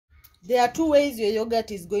There are two ways your yogurt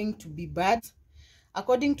is going to be bad.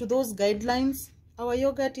 According to those guidelines, our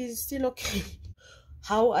yogurt is still okay.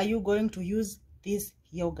 How are you going to use this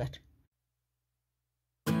yogurt?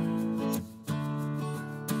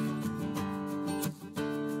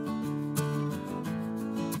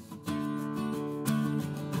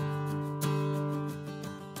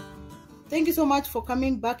 Thank you so much for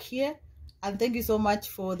coming back here, and thank you so much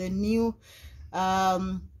for the new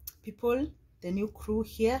people, the new crew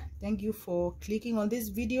here. Thank you for clicking on this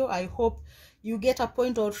video. I hope you get a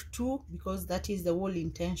point or two, because that is the whole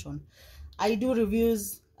intention. I do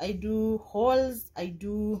reviews, I do hauls, I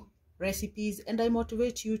do recipes, and I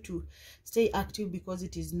motivate you to stay active, because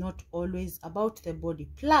it is not always about the body.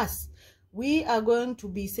 Plus, we are going to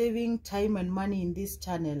be saving time and money in this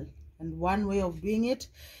channel, and one way of doing it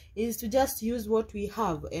is to just use what we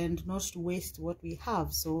have and not to waste what we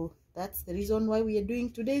have. So that's the reason why we are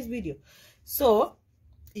doing today's video. So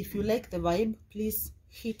if you like the vibe, please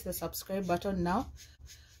hit the subscribe button now.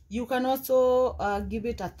 You can also give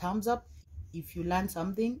it a thumbs up if you learn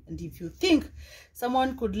something, and if you think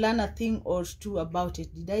someone could learn a thing or two about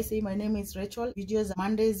it. Did I say my name is Rachel? Videos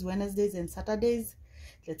Mondays, Wednesdays, and Saturdays.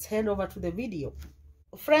 Let's head over to the video.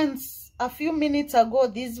 Friends, a few minutes ago,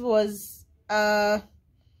 this was a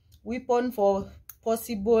weapon for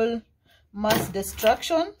possible mass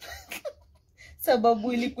destruction.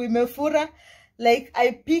 Sababu ilikuwa imefura. Like,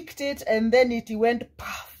 I picked it and then it went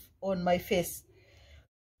puff on my face.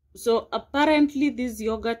 So apparently this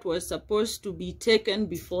yogurt was supposed to be taken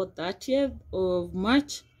before 30th of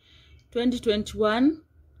March 2021,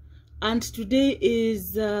 and today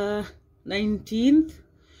is 19th.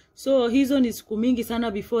 So hizo ni siku mingi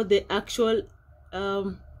sana before the actual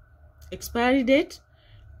expiry date,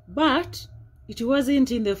 but it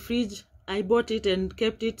wasn't in the fridge. I bought it and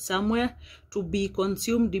kept it somewhere to be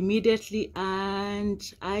consumed immediately, and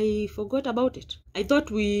I forgot about it. I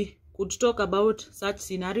thought we could talk about such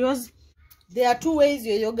scenarios. There are two ways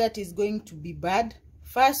your yogurt is going to be bad.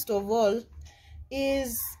 First of all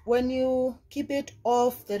is when you keep it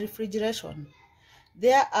off the refrigeration.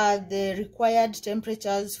 There are the required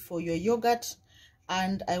temperatures for your yogurt,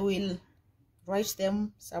 and I will write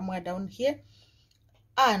them somewhere down here.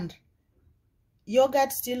 And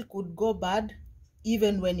yogurt still could go bad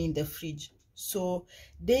even when in the fridge. So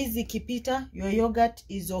daisy kipita, your yogurt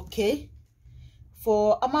is okay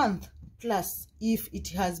for a month plus if it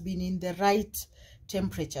has been in the right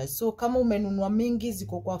temperatures. So kama umenunua mingi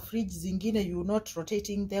ziko kwa fridge, zingine you're not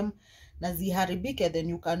rotating them na ziharibike, then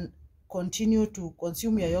you can continue to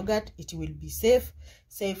consume your yogurt. It will be safe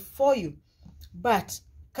for you. But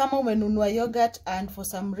kama umenunua yogurt and for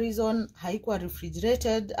some reason haikuwa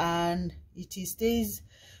refrigerated and it stays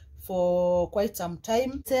for quite some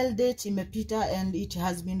time, sell date imepita and it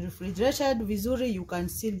has been refrigerated vizuri, you can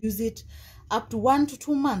still use it up to 1 to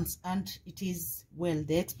 2 months, and it is well.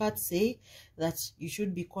 The experts say that you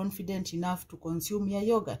should be confident enough to consume your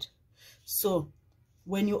yogurt. So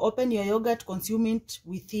when you open your yogurt, consume it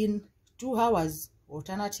within 2 hours.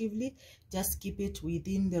 Alternatively, just keep it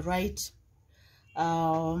within the right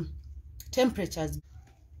temperatures.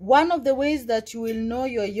 One of the ways that you will know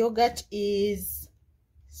your yogurt is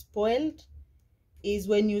spoiled is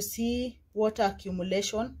when you see water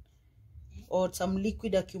accumulation or some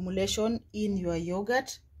liquid accumulation in your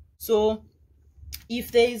yogurt. So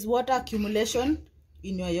if there is water accumulation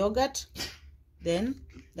in your yogurt, then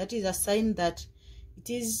that is a sign that it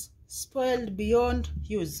is spoiled beyond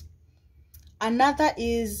use. Another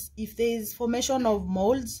is if there is formation of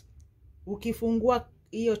moulds. Ukifungua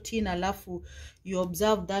hiyo tin alafu you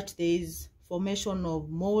observe that there is formation of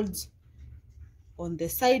moulds on the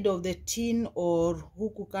side of the tin or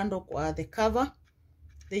huku kando kwa the cover.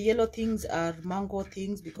 The yellow things are mango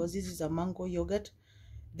things, because this is a mango yogurt.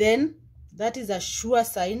 Then that is a sure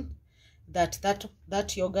sign that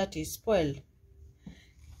that yogurt is spoiled.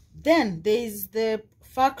 Then there is the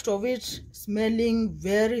fact of it smelling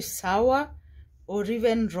very sour or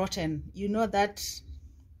even rotten. You know that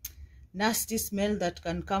nasty smell that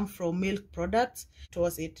can come from milk products.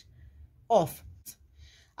 Toss it off.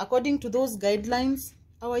 According to those guidelines,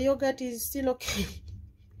 our yogurt is still okay.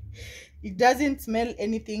 It doesn't smell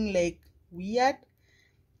anything like weird.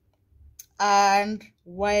 And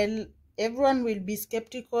while everyone will be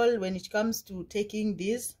skeptical when it comes to taking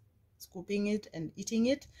this, scooping it and eating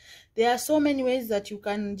it, there are so many ways that you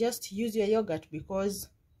can just use your yogurt, because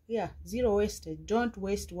yeah, zero wastage. Don't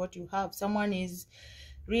waste what you have. Someone is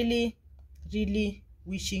really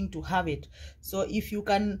wishing to have it. So if you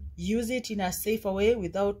can use it in a safer way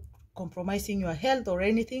without compromising your health or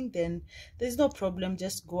anything, then there's no problem.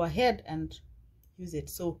 Just go ahead and use it.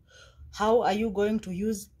 So how are you going to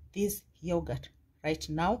use this yogurt right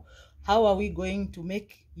now. How are we going to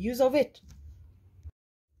make use of it?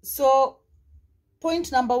 So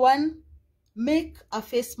point number one, make a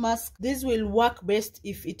face mask. This will work best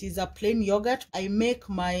if it is a plain yogurt. I make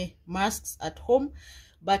my masks at home,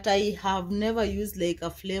 but I have never used like a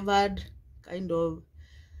flavored kind of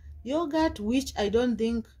yogurt, which I don't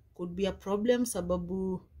think could be a problem.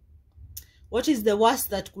 Sababu, what is the worst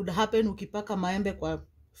that could happen ukipaka maembe kwa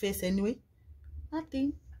face anyway?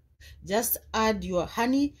 Nothing. Just add your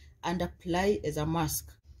honey and apply as a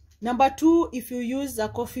mask. Number two, if you use a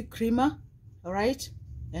coffee creamer, all right,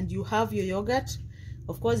 and you have your yogurt,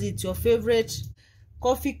 of course it's your favorite.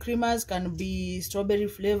 Coffee creamers can be strawberry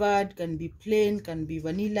flavored, can be plain, can be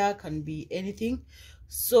vanilla, can be anything.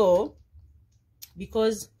 So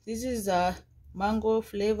because this is a mango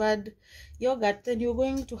flavored yogurt, then you're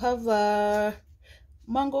going to have a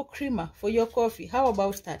mango creamer for your coffee. How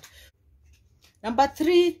about that? Number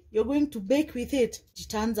three, you're going to bake with it. It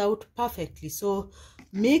turns out perfectly. So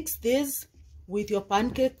mix this with your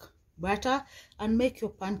pancake batter and make your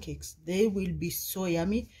pancakes. They will be so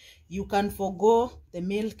yummy. You can forgo the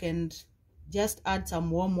milk and just add some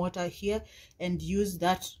warm water here and use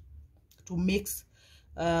that to mix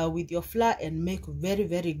with your flour and make very,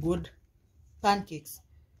 very good pancakes.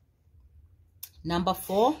 Number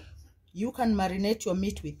four, you can marinate your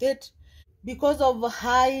meat with it. Because of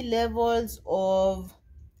high levels of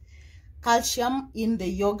calcium in the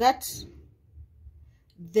yogurt,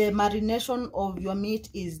 the marination of your meat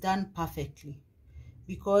is done perfectly.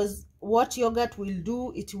 Because what yogurt will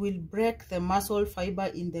do, it will break the muscle fiber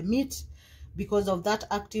in the meat because of that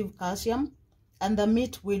active calcium, and the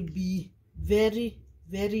meat will be very,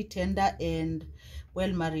 very tender and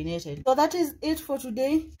well marinated. So that is it for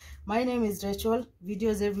today. My name is Rachel.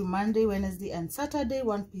 Videos every Monday, Wednesday and Saturday,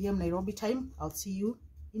 1 p.m. Nairobi time. I'll see you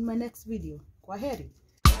in my next video. Kwaheri.